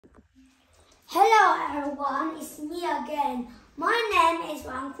Hello everyone, it's me again. My name is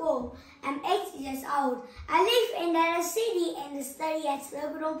Wang Fu. I'm 8 years old. I live in the city and study at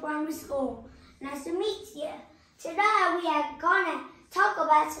Liberal Primary School. Nice to meet you. Today we are gonna talk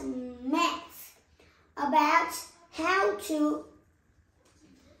about some math, about how to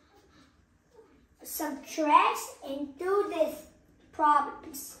subtract and do these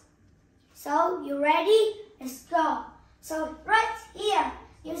problems. So you ready? Let's go. So right here,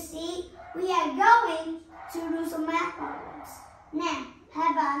 you see, we are going to do some math problems. Now,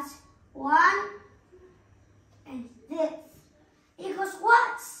 how about 1 and this equals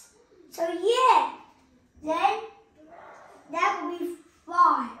what? So yeah, then that will be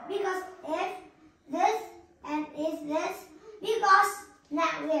 5. Because if this and is this, because now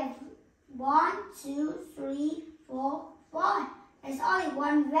we have 1, 2, 3, 4, 5. There's only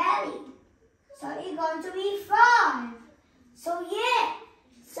one value. So it's going to be 5. So yeah.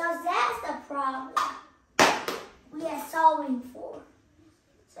 So that's the problem we are solving for.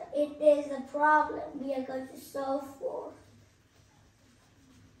 So it is a problem we are going to solve for.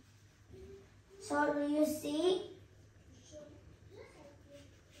 So do you see?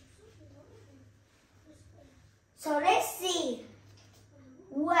 So let's see.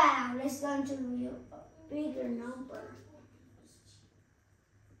 Wow, that's going to be a bigger number.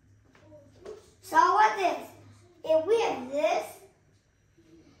 So what is? If we have this,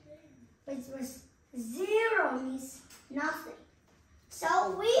 which was 0 means nothing.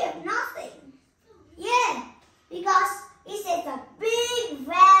 So we have nothing. Yeah, because it says a big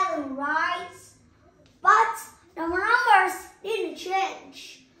value, right? But the numbers didn't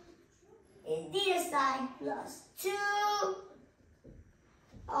change. It didn't say plus 2,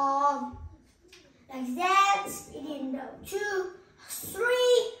 like that. It didn't go 2, 3,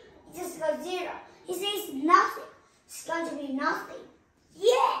 it just goes 0. It says nothing. It's going to be nothing.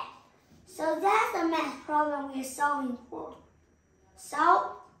 Yeah. So that's the math problem we are solving for.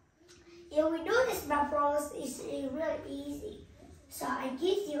 So if we do this math problem, it's really easy. So I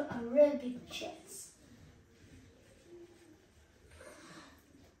give you a really big chance.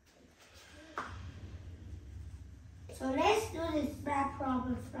 So let's do this math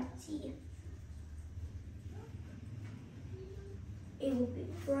problem right here. It will be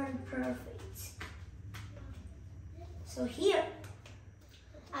very perfect. So here,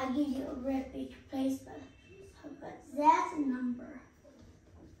 I'll give you a very big placement. But that's a number.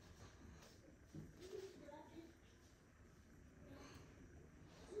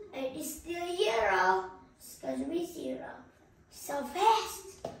 And it's still 0. It's going to be 0. So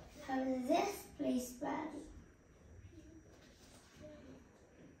fast. How does this place value?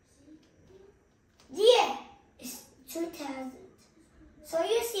 Yeah, it's 2000. So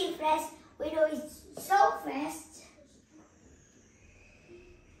you see fast, we do it so fast.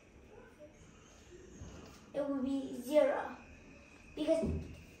 It will be 0 because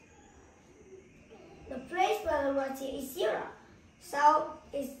the place value right here is 0. So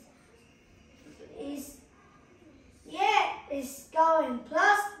it's going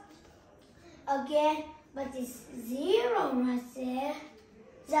plus again, but it's 0 right there.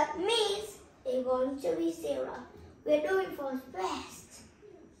 That means it's going to be 0. We're doing for fast.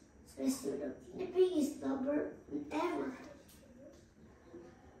 So let's do the biggest number ever.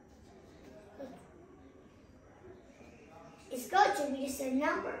 It's going to be the same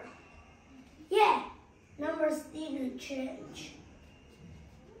number. Yeah, numbers didn't change.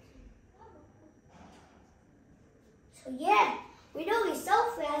 So yeah, we do it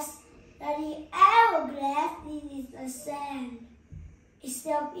so fast that the hourglass is the same. It's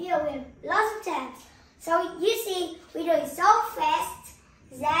still here with lots of times. So you see, we do it so fast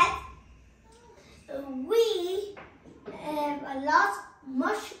that we have a lot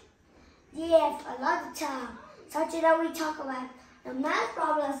of time. So today we talk about the math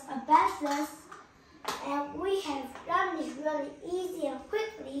problems about this, and we have done this really easy and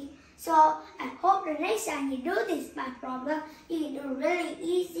quickly. So I hope the next time you do this math problem, you can do it really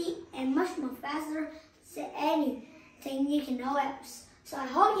easy and much more faster than anything you can know else. So I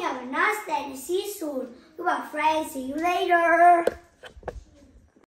hope you have a nice day and see you soon. Goodbye friends, see you later.